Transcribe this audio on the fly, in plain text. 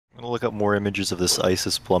I'm gonna look up more images of this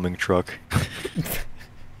ISIS plumbing truck.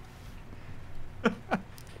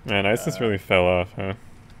 Man, ISIS really fell off, huh?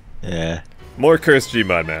 Yeah. More cursed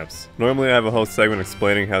Gmod maps. Normally I have a whole segment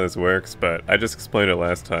explaining how this works, but I just explained it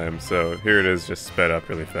last time, so here it is just sped up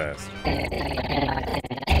really fast.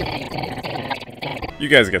 You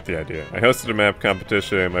guys get the idea. I hosted a map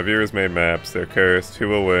competition, my viewers made maps, they're cursed, who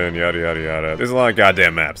will win, yada yada yada. There's a lot of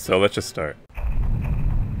goddamn maps, so let's just start.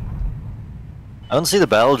 I don't see the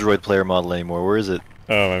Battle Droid player model anymore. Where is it?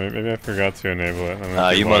 Oh, maybe I forgot to enable it.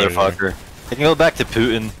 You motherfucker. I can go back to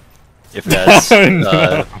Putin. If that's,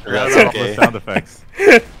 no. That's okay. Sound effects.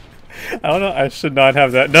 I don't know, I should not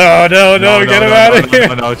have that. No, get him out of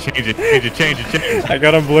here! No, change it. I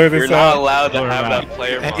gotta blur this out. You're not allowed to have that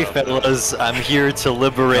player Hey model. fellas, I'm here to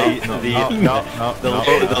liberate the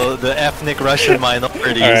ethnic Russian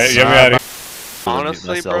minorities. Alright, get me out of here.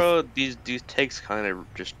 Honestly, bro, these takes kind of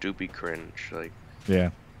just do be cringe. Like, yeah.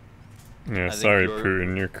 Yeah, sorry,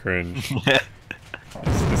 Putin, you're cringe.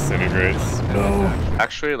 This disintegrates. No.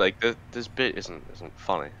 actually, like this bit isn't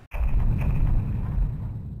funny.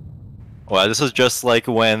 Well, this is just like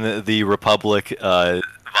when the Republic violated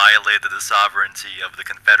the sovereignty of the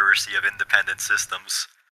Confederacy of Independent Systems.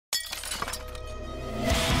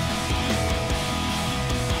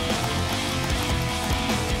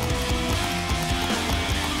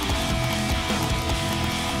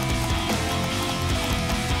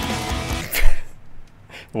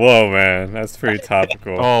 Whoa, man, that's pretty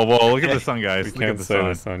topical. Oh, whoa, look at the sun, guys. We Look can't at the say sun.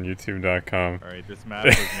 this on YouTube.com. Alright, this map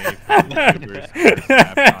was made for YouTubers. This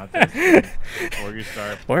map contest. Before you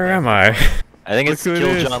start, Where am I? I think it's Look who it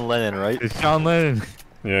Kill is. John Lennon, right? It's John Lennon.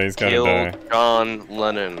 Yeah, he's gotta Kill die. John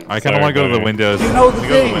Lennon. I kind Sorry, of want to go to the buddy. windows. You know the Can we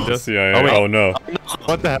go to the thing. windows? CIA. Oh, wait. Oh no.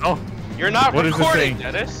 What the hell? You're not What is this recording,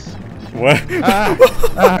 thing? Dennis. What?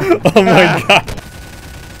 Oh my god.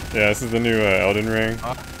 Yeah, this is the new Elden Ring.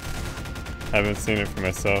 Haven't seen it for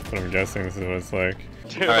myself, but I'm guessing this is what it's like.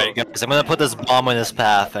 Alright guys, I'm gonna put this bomb in his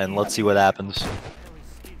path and let's see what happens.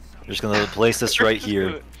 Just gonna place this right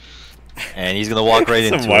here. And he's gonna walk right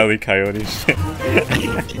into Some it. Wile E. Coyote shit.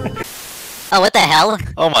 Oh, what the hell?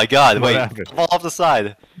 Oh my god, What wait, happened? fall off the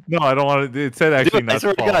side. No, I don't want to. It said Do actually it, I not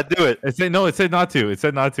swear to to fall. god, do it. It said no. It said not to. It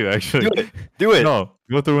said not to actually. Do it. Do it. No,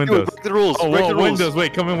 go through Do windows. it. Break the rules. Oh, Break whoa, the rules. windows.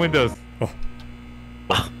 Wait, come in windows.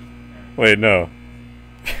 Wait, no.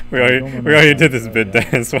 We already did this bit,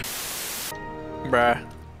 Dennis. Bruh.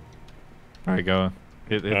 All right, go.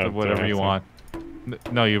 Hit Oh, whatever damn, you so- want.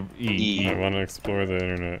 No, you E. I want to explore the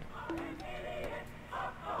internet.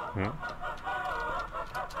 Huh?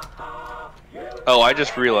 Oh, I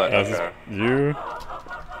just realized. As Okay. you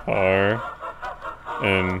are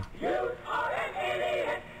in.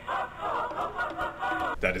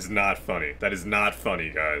 That is not funny. That is not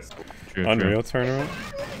funny, guys. True, Unreal tournament?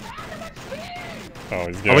 Oh,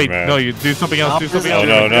 he's getting Oh wait, mad. no, you do something else. Do something else.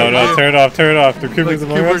 Oh no, turn it off, turn it off. The Coopers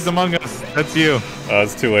among Coopers us. among us. That's you. Oh,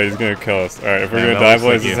 it's too late, he's gonna kill us. Alright, if we're Yeah, gonna that die, looks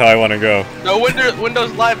like boys, this you. is how I wanna go. No,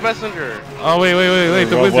 Windows Live Messenger. Oh wait,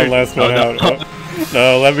 the Roll wizard. one last one No, out. Oh,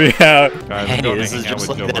 no, let me out. Guys, Hey, go this hang is out just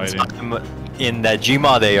with like Joe that Biden. time in that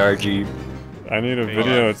Gmod ARG. I need a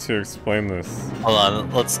video to explain this. Hold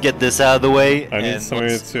on, let's get this out of the way. I need and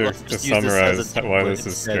somebody let's to just use this as summarize a why template this is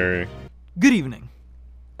instead. scary. Good evening.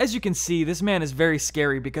 As you can see, this man is very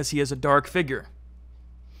scary because he is a dark figure.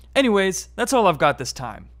 Anyways, that's all I've got this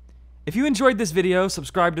time. If you enjoyed this video,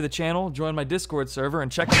 subscribe to the channel, join my Discord server,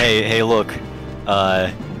 and check Hey, look.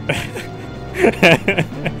 Yeah,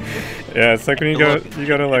 it's like when you go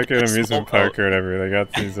to like an amusement park or whatever. They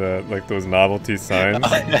got these like those novelty signs.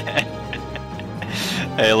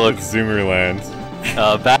 Hey, look. It's Zoomerland.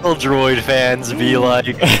 Battle Droid fans be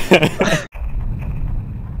like,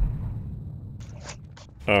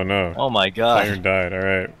 Oh no. oh my Tiger god. died. All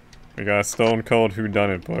right, we got a stone cold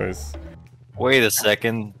whodunit, boys. Wait a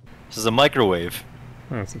second. This is a microwave.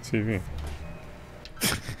 Oh, it's a TV.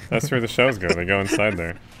 That's where the shows go. They go inside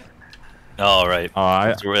there. All right.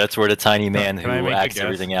 I That's where the tiny man Can I who make a acts guess?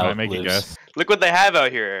 everything Can out I make a lives. guess? Look what they have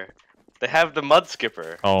out here. They have the mud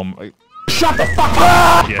skipper. My... Shut the fuck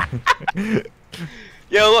up! Yeah.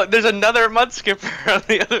 Yo, look, there's another mud skipper on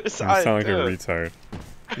the other You side. sound like a too. retard.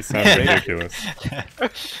 You sound ridiculous.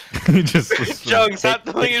 You just. Jung, stop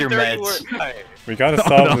Take- doing take your your dirty meds. work. Alright. We gotta No,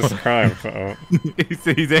 solve no. this crime. Uh-oh.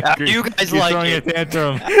 He's angry. You guys He's like throwing it. a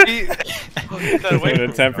tantrum. In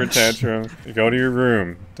a temper tantrum. Go to your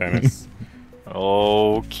room, Dennis.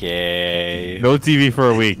 Okay. No TV for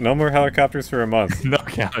a week. No more helicopters for a month. No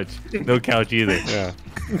couch. No couch either. Yeah.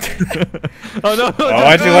 Oh no! Oh,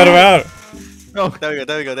 why'd you let him out? No. There we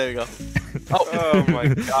go. Oh my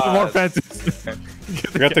god. More fences.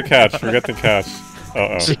 Forget the couch. Forget the couch.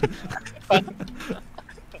 Uh-oh.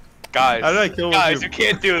 Guys, How did I kill guys, you? you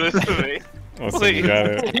can't do this to me. Listen, you got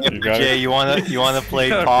it. You got Jay, it. you wanna play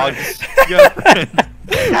Pogs?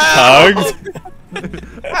 Hugs?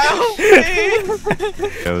 Help me!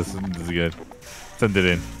 Yeah, this is good. Send it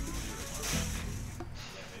in.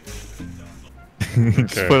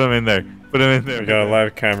 Just Okay. put him in there. Put him in there. We got a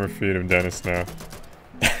live camera feed of Dennis now.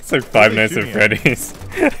 It's like Five Nights at Freddy's.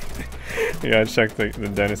 You gotta check the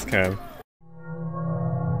Dennis cam.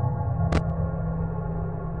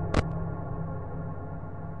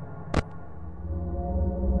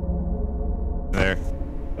 There.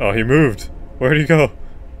 Oh, he moved. Where'd he go?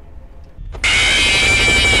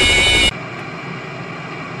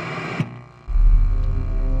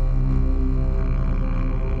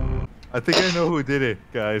 I think I know who did it,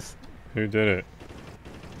 guys. Who did it?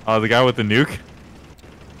 Oh, the guy with the nuke?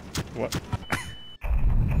 What?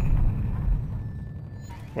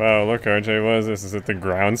 Wow, look, RJ, what is this? Is it the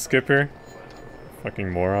ground skipper?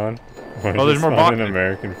 Fucking moron. Why Oh, there's is more this on an boxes.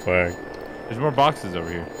 American flag. There's more boxes over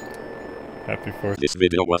here. Happy 4th. This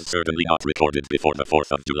video was certainly not recorded before the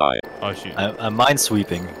 4th of July. Oh, shoot. I'm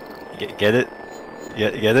minesweeping. Get it?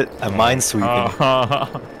 Get it? I'm minesweeping.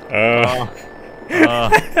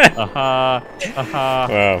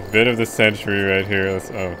 Wow, bit of the century right here.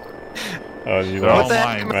 Let's, oh, you They're all lost.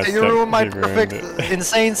 mine. Messed You up. ruined my You ruined perfect, it.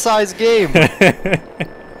 insane size game. Can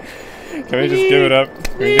we just give it up?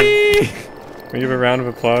 Can we give a round of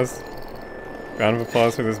applause? Round of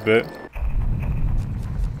applause for this bit.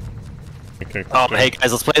 Okay. Oh, go. hey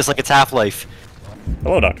guys, let's play this like it's Half-Life.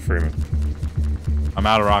 Hello, Dr. Freeman. I'm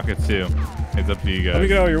out of rockets too. It's up to you guys. Let me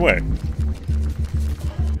get out of your way.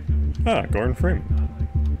 Ah, Gordon Freeman.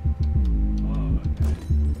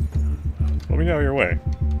 Let me get out of your way.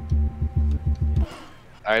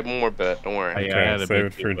 I have one more bet, don't worry. Yeah, I had Okay, a save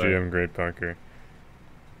big it for bet. GM Great Bunker.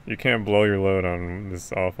 You can't blow your load on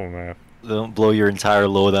this awful map. Don't blow your entire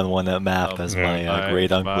load on one map, Oh, as yeah. my Bye-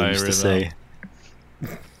 great uncle bye, used to Rhythm.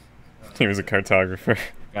 say. He was a cartographer.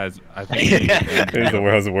 Guys, I think we need to- He's the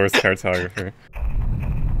world's worst cartographer.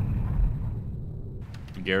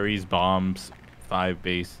 Gary's bombs 5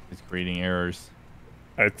 base is creating errors.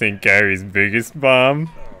 I think Gary's biggest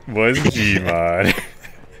bomb was Gmod.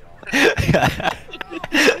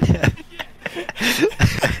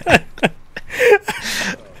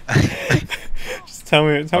 Just tell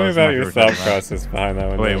me Oh, about it's not your your thought turn, process behind that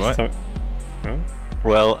one. Wait, Just what? Huh?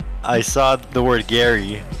 Well, I saw the word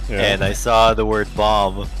Gary, Yeah. and I saw the word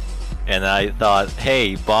bomb, and I thought,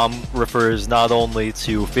 hey, bomb refers not only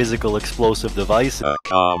to physical explosive devices. A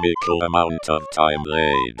comical amount of time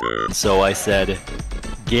later. So I said,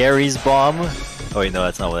 Gary's bomb? Oh wait, no,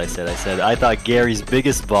 that's not what I said. I thought Gary's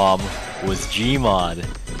biggest bomb was Gmod.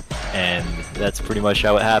 And that's pretty much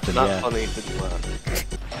how it happened, Not yeah. funny.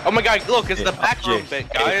 Oh my god, look, it's the back room RJ, bit,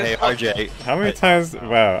 guys. Hey, RJ. How many times?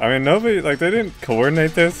 Wow. I mean, nobody, like, they didn't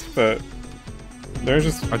coordinate this, but they're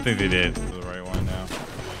just. I think they did the right one now.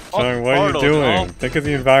 Showing, what are you Turtles, doing? oh. Think of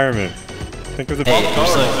the environment. Think of the. Hey,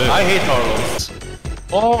 I hate turtles.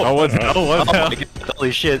 Oh, what the hell? What the Oh hell? my god,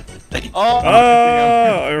 holy shit.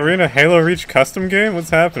 Oh, Arena Halo Reach custom game? What's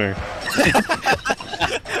happening?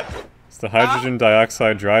 It's the hydrogen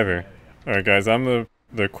dioxide driver. Alright guys, I'm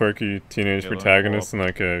the quirky teenage Halo protagonist in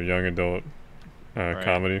like a young adult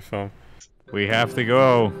comedy film. We have to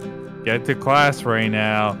go. Get to class right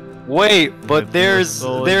now. Wait, but there's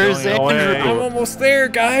going away. Andrew. almost there,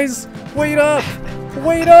 guys! Wait up!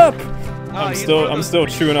 Wait up! Ah, I'm you still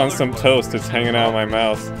chewing on some toast. It's hanging out of my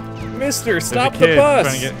mouth. Mister, There's stop a the kid bus!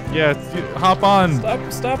 trying to get- yeah, hop on.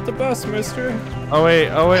 Stop the bus, mister! Oh wait,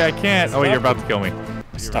 I can't. Oh wait, you're about to kill me.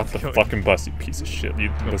 Stop the fucking bus, you piece of shit. You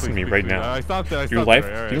No, listen to please, me right please, now. I stopped it. I Your stopped life,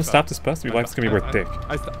 it. Alright, you don't stop this bus, your life's gonna be worth dick.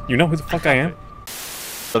 You know who the fuck I am?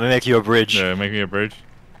 Let me make you a bridge. Yeah, make me a bridge.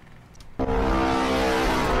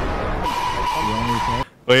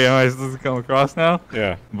 Wait, am I supposed to come across now?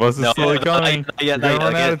 Yeah. Bus is No, slowly no, coming. not yet, You're not gonna yet,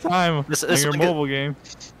 run not out yet. of time This on your like a- mobile game.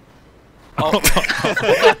 Oh.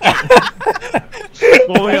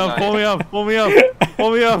 Pull me up, pull me up, pull me up,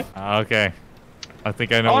 pull me up. Okay. I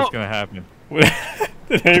think I know what's gonna happen.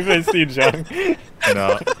 Did anybody see John?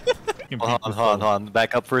 No. Hold on.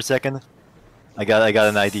 Back up for a second. I got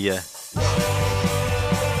an idea.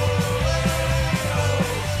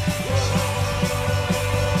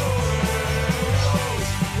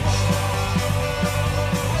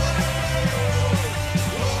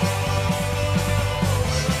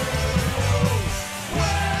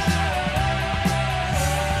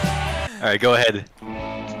 Alright, go ahead.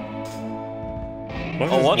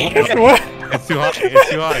 What? what? What? It's too high. It's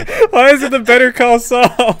too high. Why is it the Better Call Saul?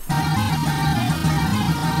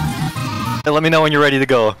 Let me know when you're ready to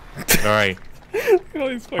go. All right. Look at all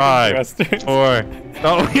these fucking 5, thrusters. 4.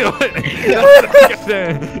 No,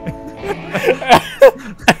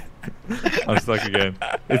 I'm stuck again.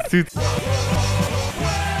 It's too.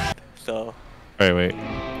 So. Wait.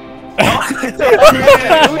 Oh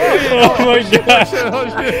my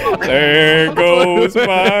god! There goes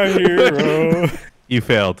my hero. You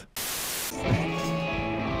failed.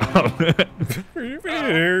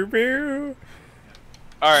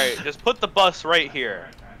 Alright, just put the bus right here.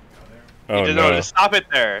 Oh No, no! just stop it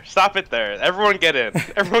there. Stop it there. Everyone get in.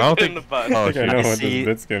 Everyone get in the bus. Oh, I think I know I what see. this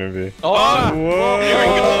bit's gonna be. Oh, Whoa! here we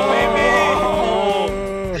go, baby.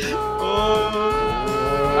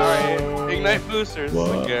 Alright, ignite boosters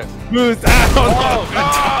again. Boost! Oh,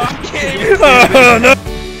 I can't even Oh no!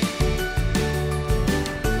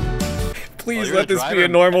 Please you're let a this be driver, a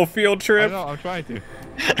normal field I trip. know, I'm trying to.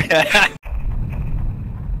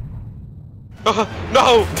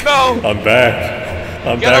 No! I'm back.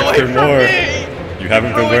 I'm Get back away for from more. me! You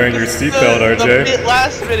haven't been Ruined wearing your seatbelt, the RJ.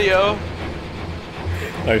 last video.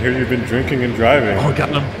 I hear you've been drinking and driving. Oh, got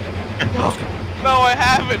him. No, I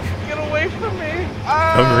haven't. Get away from me.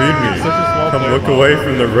 Come read me. Come look away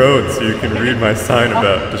from the road so you can read my sign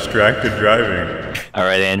about distracted driving.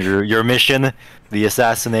 Alright, Andrew, your mission, the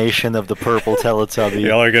assassination of the purple Teletubby.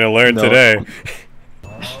 Y'all are gonna learn No. today.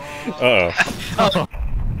 Uh-oh.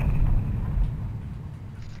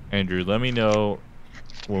 Andrew, let me know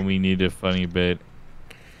when we need a funny bit.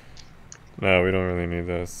 No, we don't really need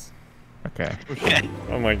this. Okay.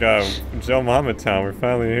 Oh my god, Joe Mama Town, we're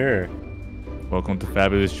finally here. Welcome to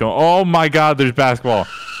Fabulous Show. Oh my god, there's basketball.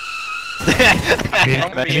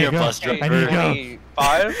 Imagine you're a bus driver.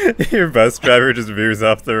 25? Your bus driver just veers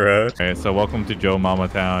off the road. Okay, so welcome to Joe Mama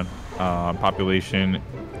Town. Population,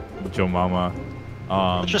 Joe Mama.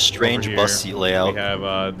 Such a strange over bus here, seat layout. We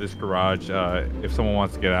have this garage. If someone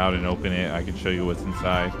wants to get out and open it, I can show you what's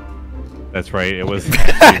inside. That's right, it was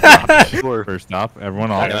Sure. first stop.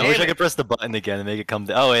 Everyone off. I wish I could press the button again and make it come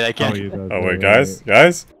down. Oh wait, I can't. Oh wait, guys?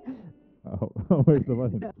 Guys? Oh, where's the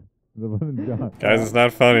button? The button's gone. Guys, it's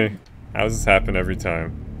not funny. How does this happen every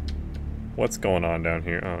time? What's going on down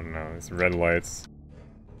here? Oh no, these red lights.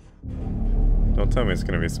 Don't tell me it's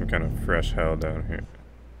gonna be some kind of fresh hell down here.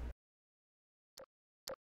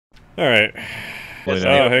 Alright.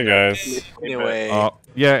 Oh, hey guys. Anyway.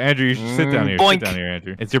 Yeah, Andrew, you should sit down here. Boink. Sit down here,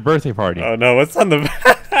 Andrew. It's your birthday party. Oh no, what's on the...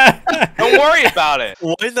 Don't worry about it.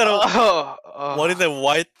 What is that? Oh, What is that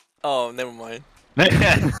white? Oh, never mind.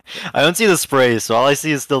 I don't see the spray, so all I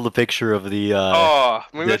see is still the picture of the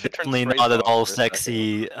maybe I should turn definitely the not at sprays all off for a second.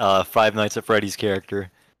 sexy Five Nights at Freddy's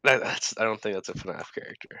character. I don't think that's a FNAF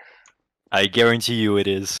character. I guarantee you it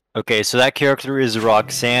is. Okay, so that character is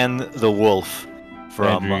Roxanne the Wolf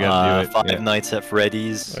from Andrew, you gotta do it, Five yeah. Nights at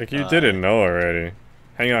Freddy's. Like, you didn't know already.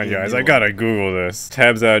 Hang on, guys, I gotta Google this.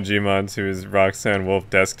 Tabs out Gmod to his Roxanne Wolf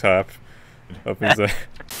desktop. Opens a...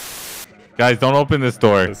 Guys, don't open this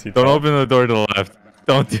door. Does he Don't talk? open the door to the left.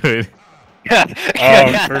 Don't do it.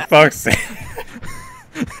 Oh, for fuck's sake.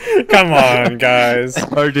 Come on, guys.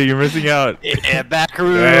 RJ, you're missing out. Yeah, back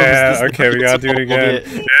rooms. Yeah, this is okay, we gotta do it the- again. Yeah,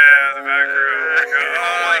 the back room.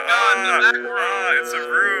 Oh my god, the back room. It's a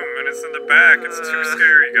room, and it's in the back. It's too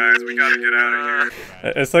scary, guys. We gotta get out of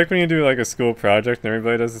here. It's like when you do like a school project and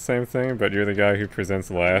everybody does the same thing, but you're the guy who presents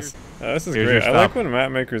last. This is Here's great. your I like stop. when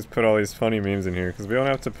map makers put all these funny memes in here, because we don't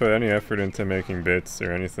have to put any effort into making bits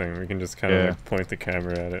or anything. We can just kind of Yeah. like point the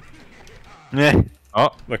camera at it. Yeah. Oh,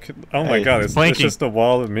 Look, oh my Hey, god, it's it's blinking. just a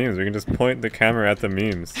wall of memes. We can just point the camera at the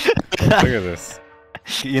memes. Look at this.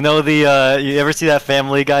 You know the you ever see that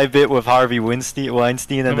Family Guy bit with Harvey Weinstein and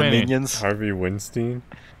Come the in here. Minions? Harvey Weinstein?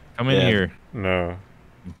 come in Yeah. here. No.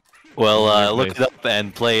 Well, look Nice. it up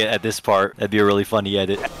and play it at this part. That'd be a really funny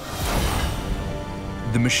edit.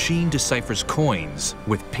 The machine deciphers coins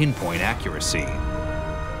with pinpoint accuracy.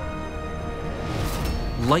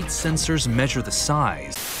 Light sensors measure the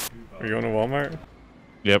size. Are you going to Walmart?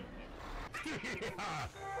 Yep.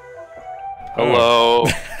 Hello.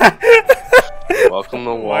 Welcome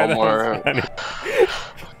to Why that was Walmart. funny.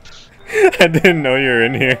 I didn't know you were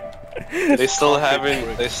in here. They still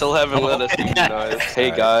haven't let us unionize.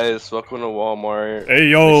 Hey guys, welcome to Walmart. Hey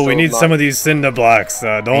yo, we still need not- some of these cinder blocks.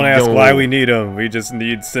 Don't Hey, ask yo. why we need them. We just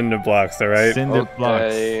need cinder blocks, alright? Cinder blocks.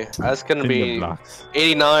 Okay, that's gonna Cinder be blocks.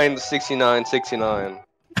 89, 69, 69,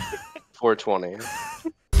 420.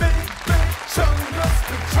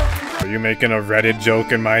 Are you making a Reddit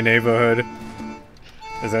joke in my neighborhood?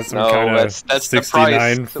 Is that some No, kind of that's the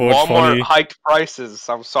 69, price. Walmart 420? hiked prices.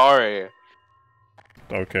 I'm sorry.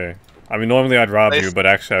 Okay. I mean, normally I'd rob They you, s- but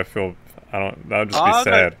actually I feel, that would just be Oh,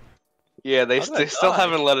 sad. Yeah, they How did I still die?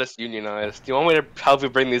 haven't let us unionize. Do you want me to help you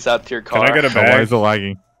bring these out to your Can car? I get a Oh, why bag? is it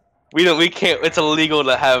lagging? We can't. It's illegal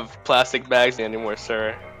to have plastic bags anymore,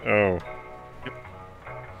 sir. Oh.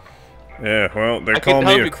 Yeah, well, they I call can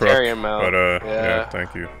me help a you crook, carry 'em out. but yeah, Yeah.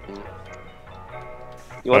 thank you.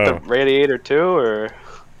 You want Oh. the radiator too, or?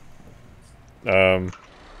 There's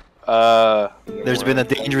been a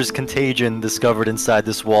dangerous contagion discovered inside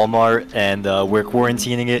this Walmart, and we're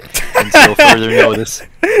quarantining it until further notice.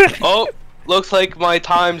 Oh, looks like my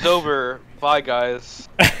time's over. Bye, guys.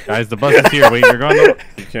 Guys, the bus is here. Wait, you're going to...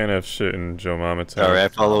 You can't have shit in Joe Mama Town. Sorry, I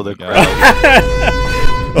follow the crowd.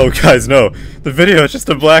 Oh, guys, no. The video is just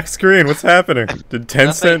a black screen. What's happening? Did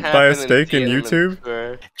Tencent buy a happened in stake in Tiananmen YouTube?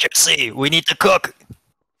 Square. Jesse, we need to cook.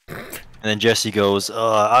 And then Jesse goes,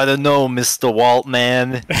 I don't know, Mr.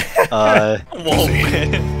 Waltman.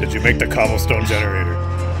 Did you make the cobblestone generator?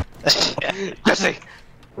 Jesse.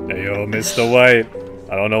 Hey, yo, Mr. White.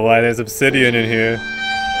 I don't know why there's obsidian in here.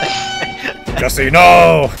 Jesse,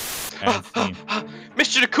 no!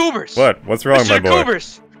 Mr. Dacoobers. What? What's wrong, my Mr. boy?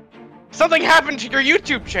 Dacoobers. Something happened to your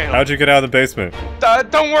YouTube channel. How'd you get out of the basement?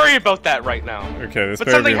 Don't worry about that right now. Okay, this But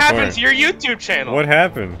better something be happened important. to your YouTube channel. What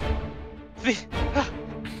happened?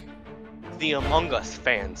 The Among Us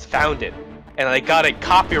fans found it, and they got it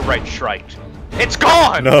copyright striked. It's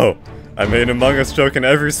gone! No! I made an Among Us joke in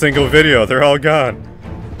every single video. They're all gone.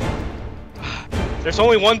 There's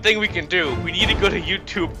only one thing we can do. We need to go to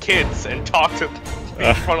YouTube Kids and talk to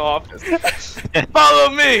the front office. Follow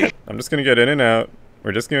me! I'm just gonna get in and out.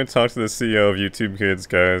 We're just gonna talk to the CEO of YouTube Kids,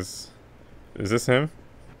 guys. Is this him?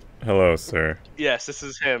 Hello, sir. Yes, this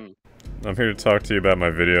is him. I'm here to talk to you about my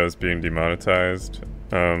videos being demonetized.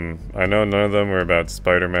 I know none of them were about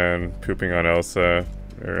Spider-Man pooping on Elsa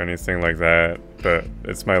or anything like that, but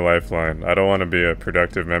it's my lifeline. I don't want to be a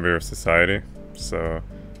productive member of society, so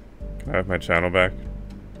can I have my channel back,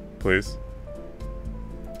 please?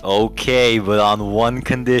 Okay, but on one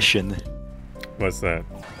condition. What's that?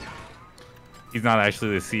 He's not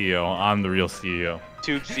actually the CEO. I'm the real CEO.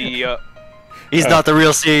 YouTube CEO. He's not the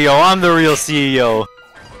real CEO, I'm the real CEO.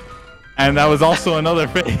 And that was also another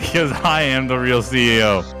fake because I am the real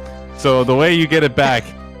CEO. So the way you get it back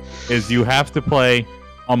is you have to play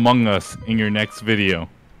Among Us in your next video.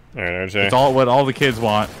 Alright, RJ. It's all what all the kids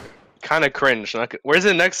want. Kind of cringe. Where's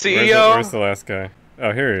the next CEO? Where's the last guy?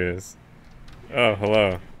 Oh, here he is. Oh,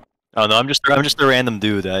 hello. Oh no, I'm just a random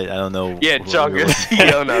dude. I don't know. Yeah, who Chuck, you're you're the with.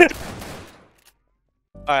 CEO now.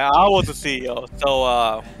 Alright, I was the CEO.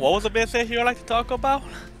 So, what was the message you would like to talk about?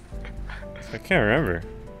 I can't remember.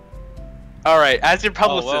 Alright, as your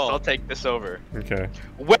publicist, well. I'll take this over. Okay.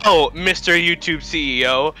 Well, Mr. YouTube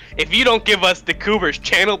CEO, if you don't give us the Dacoobers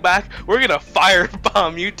channel back, we're gonna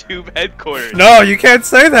firebomb YouTube headquarters. No, you can't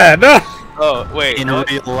say that! No! Oh, wait. In what?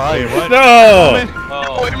 real life. What? No!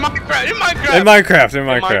 Oh, in Minecraft! In Minecraft! In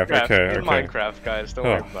Minecraft. Okay, In okay. Minecraft, guys. Don't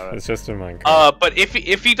worry Oh, about it. it's just in Minecraft. But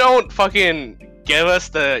if you don't fucking give us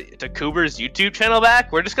the Dacoobers YouTube channel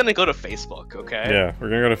back, we're just gonna go to Facebook, okay? Yeah, we're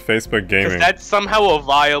gonna go to Facebook Because Gaming. that's somehow a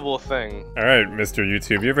viable thing. Alright, Mr.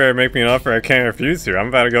 YouTube, you better make me an offer I can't refuse here. I'm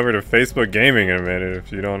about to go over to Facebook Gaming in a minute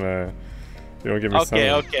if you don't give me something.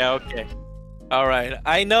 Okay. Alright,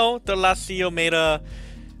 I know the last CEO made the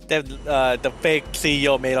fake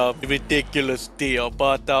CEO made a ridiculous deal,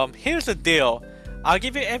 but here's the deal. I'll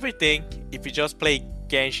give you everything if you just play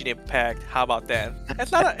Genshin Impact. How about that?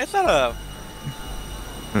 It's not a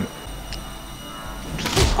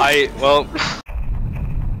Well,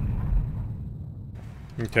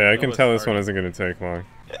 Okay, I can was tell this hard. one isn't gonna take long.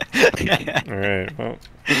 Alright, well.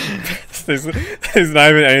 there's not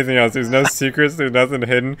even anything else. There's no secrets, there's nothing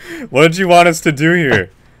hidden. What did you want us to do here?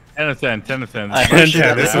 10 of 10, 10 of 10. I-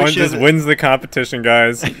 Yeah, this one just wins the competition,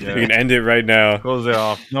 guys. You can end it right now. Close it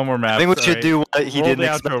off. No more maps. I think we should alright? do what he Roll didn't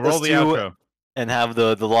the expect outro. Roll us the to, outro. and have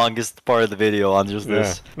the longest part of the video on just Yeah.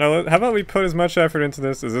 this. No, how about we put as much effort into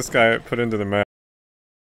this as this guy put into the map?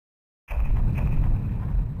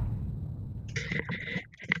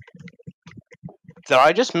 did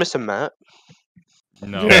I just miss a map?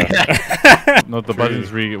 No. Yeah. No, the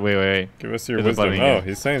button's wait. Give us your Hit the wisdom. button Oh, again.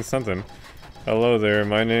 he's saying something. Hello there,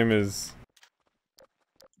 my name is...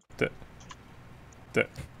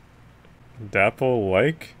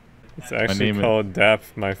 Dapple-like? It's actually name is- called Dap,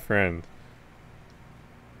 my friend.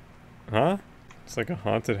 Huh? It's like a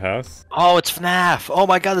haunted house? Oh, it's FNAF! Oh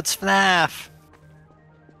my god, it's FNAF!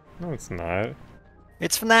 No, it's not.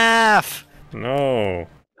 It's FNAF! No.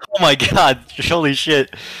 Oh my god, holy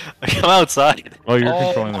shit. Come outside. Oh, you're oh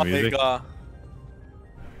controlling the my music? God.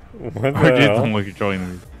 What the RJ's the hell? one controlling the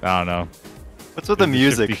music. I don't know. What's with the It's a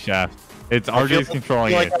music? shifty shaft. It's I feel- RJ's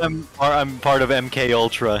controlling I it. feel like I'm part of MK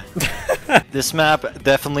Ultra. This map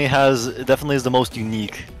definitely is the most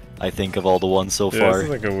unique, I think, of all the ones so Yeah, far. this is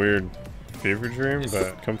like a weird fever dream,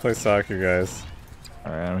 but come play soccer, guys.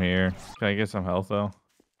 Alright, I'm here. Can I get some health though?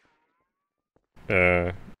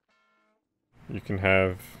 You can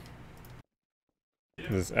have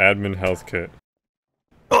this admin health kit.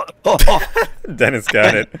 Dennis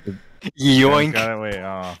got it. Yoink. Got it. Wait,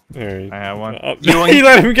 Here, I have one. Oh, you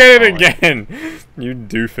let him get it again! You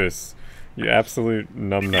doofus. You absolute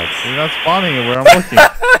numbnuts. You're not spawning it where I'm looking.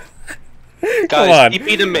 Come on.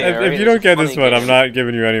 TP the mayor, If you don't get this one, I'm not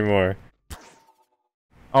giving you any more.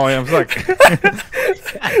 Oh, yeah, I'm stuck.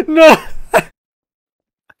 No!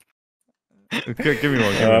 Give me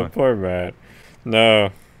one. Poor Matt. No,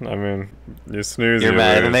 I mean, you snooze. You're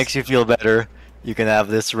mad. If it makes you feel better, you can have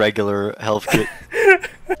this regular health kit.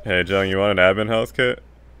 Hey, Jung, you want an admin health kit?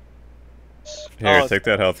 Here, take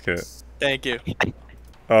that health kit. Thank you.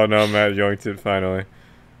 Oh no, Matt yoinked it finally.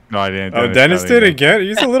 No, I didn't. Oh, Dennis did again?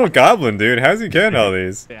 He's a little goblin, dude. How's he getting all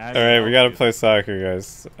these? Alright, we gotta play soccer,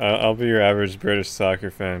 guys. I'll be your average British soccer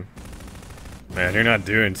fan. Man, you're not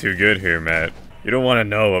doing too good here, Matt. You don't want to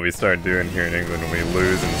know what we start doing here in England when we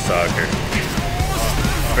lose in soccer.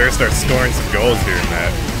 Better start scoring some goals here,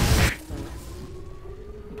 Matt.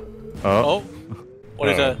 Oh. What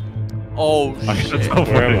is that? Oh, shit.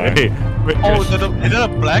 Where am I? Oh, is that a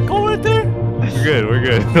black hole right there? We're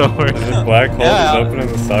good. Don't worry. Is this black hole just opening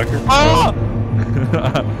the soccer? Ah!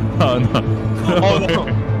 Oh no. Oh no.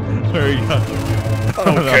 Where are you going? I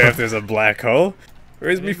don't care if there's a black hole.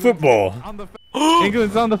 Where's me football?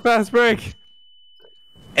 England's on the fast break.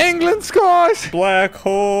 England scores! Black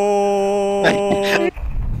hole!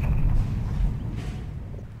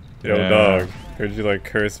 Yo, dog. Heard you like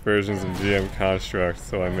cursed versions of GM constructs,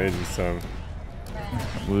 so I made you some.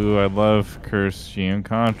 Ooh, I love cursed GM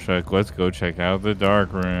construct. Let's go check out the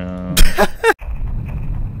dark room.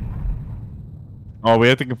 Oh, we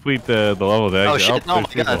have to complete the level there. Oh shit, oh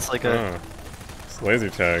my god, it's like a... It's laser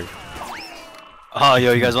tag. Oh,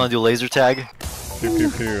 yo, you guys want to do laser tag? Pew pew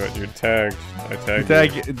pew, you're tagged. I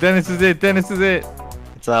tagged you. Dennis is it, Dennis is it!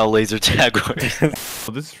 It's not a laser tag works.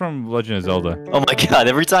 Well, this is from Legend of Zelda. Oh my god,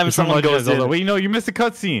 every time someone goes in... Wait, no, you missed a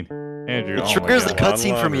cutscene! Andrew, It triggers the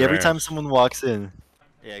cutscene for me every time someone walks in.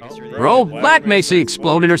 Yeah, I guess you're Bro, Black Mesa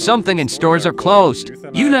exploded or something and stores are closed.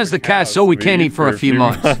 Yuna's the cast so we can't eat for a few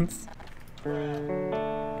months. Oh,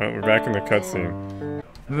 we're back in the cutscene.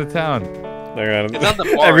 In the town.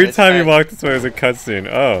 Every time you walk this way, there's a cutscene.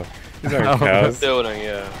 Oh, these aren't cows. Building,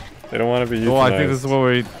 yeah. They don't want to be euthanized. Oh, I think this is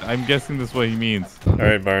what I'm guessing this is what he means.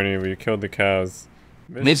 Alright, Barney, we killed the cows.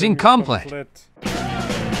 Mission complete.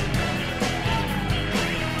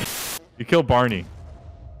 You killed Barney.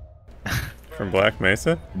 From Black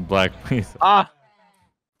Mesa? Black Mesa. Ah!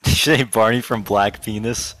 Did you say Barney from Black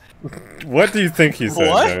Penis? What do you think he said,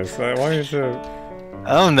 What? guys? Why don't you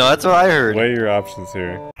I don't know, that's what I heard. weigh your options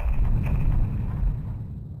here?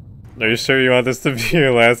 Are you sure you want this to be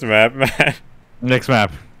your last map, Matt? Next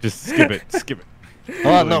map. Just skip it. Skip it.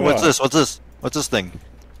 Oh no, what's this? What's this? What's this thing?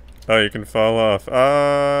 Oh, you can fall off. Fall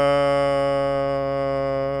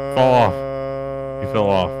off. You fell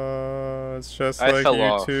off. It's just I like fell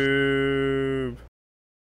off. YouTube.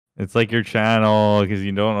 It's like your channel because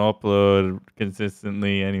you don't upload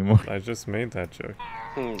consistently anymore. I just made that joke.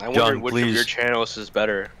 I wonder John, which of please. your channels is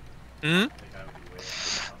better. Hmm?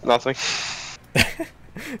 Nothing.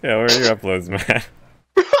 Yeah, where are your uploads, Matt?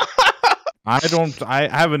 I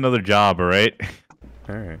have another job, alright?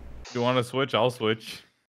 Alright. If you want to switch, I'll switch.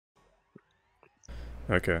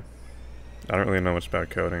 Okay. I don't really know much about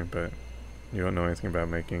coding, but you don't know anything about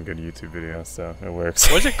making good YouTube videos, so it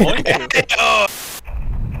works. Where's it going to?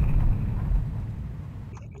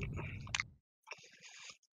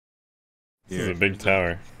 This is a big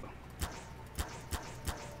tower.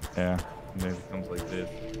 Yeah, maybe it comes like this.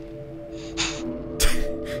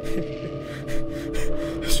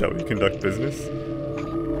 Shall we conduct business?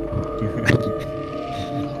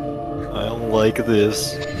 I don't like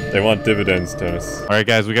this. They want dividends, Dennis. Alright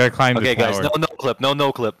guys, we gotta climb Okay this guys, tower. no clip,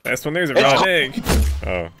 no clip. That's when there's a raw egg.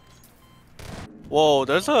 Oh. Whoa,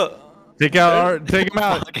 there's a... Take him out!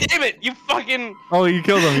 Damn it! You fucking. Oh, you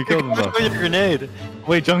killed him, though. Your grenade.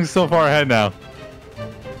 Wait, Jung's so far ahead now.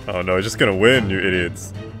 Oh no, he's just gonna win, you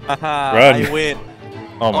idiots. Haha, Run. I win.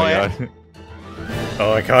 Oh my yeah? god.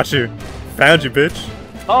 Oh, I caught you. Found you, bitch.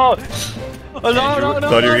 Oh! Oh no, no!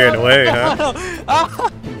 Thought you were getting away, huh? Ah!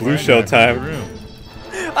 Blue shell time.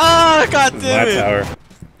 Ah! God This is damn my it! tower.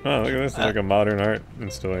 Oh, look at this. It's like a modern art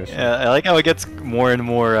installation. Yeah, I like how it gets more and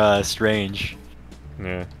more strange.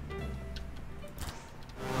 Yeah.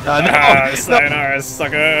 No, sayonara,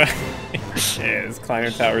 sucker! Yeah, this climber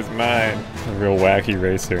tower's mine. A real wacky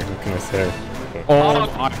racer, what can I say? Oh,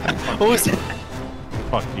 What was it?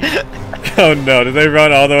 fuck you. Oh no, did they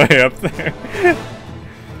run all the way up there?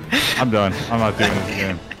 I'm done. I'm not doing this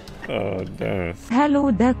again. Oh no.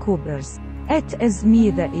 Hello Dacoobers. It is me,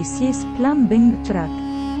 the Isis plumbing truck.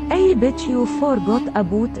 I bet you forgot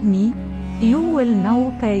about me. You will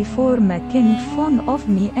now pay for making fun of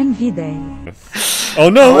me every day. Oh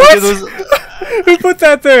no, what? Who put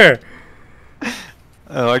that there?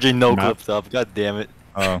 Oh, RJ no clipped up. God damn it.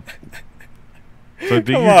 Oh. So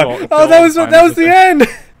Come on. Oh, that was the end.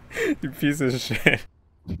 You piece of shit.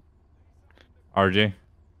 RJ.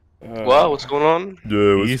 Wow, what's going on?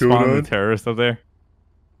 Yeah, what's going on? The terrorist up there?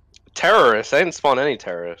 Terrorists? I didn't spawn any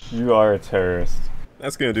terrorists. You are a terrorist.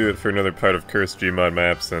 That's gonna do it for another part of Cursed Gmod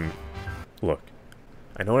maps, and look,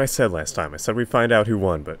 I know what I said last time. I said we'd find out who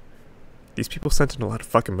won, but these people sent in a lot of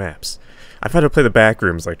fucking maps. I've had to play the back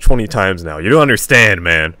rooms like 20 times now. You don't understand,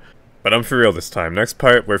 man. But I'm for real this time. Next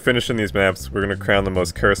part, we're finishing these maps. We're gonna crown the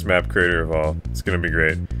most cursed map creator of all. It's gonna be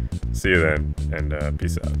great. See you then, and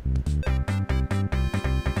peace out.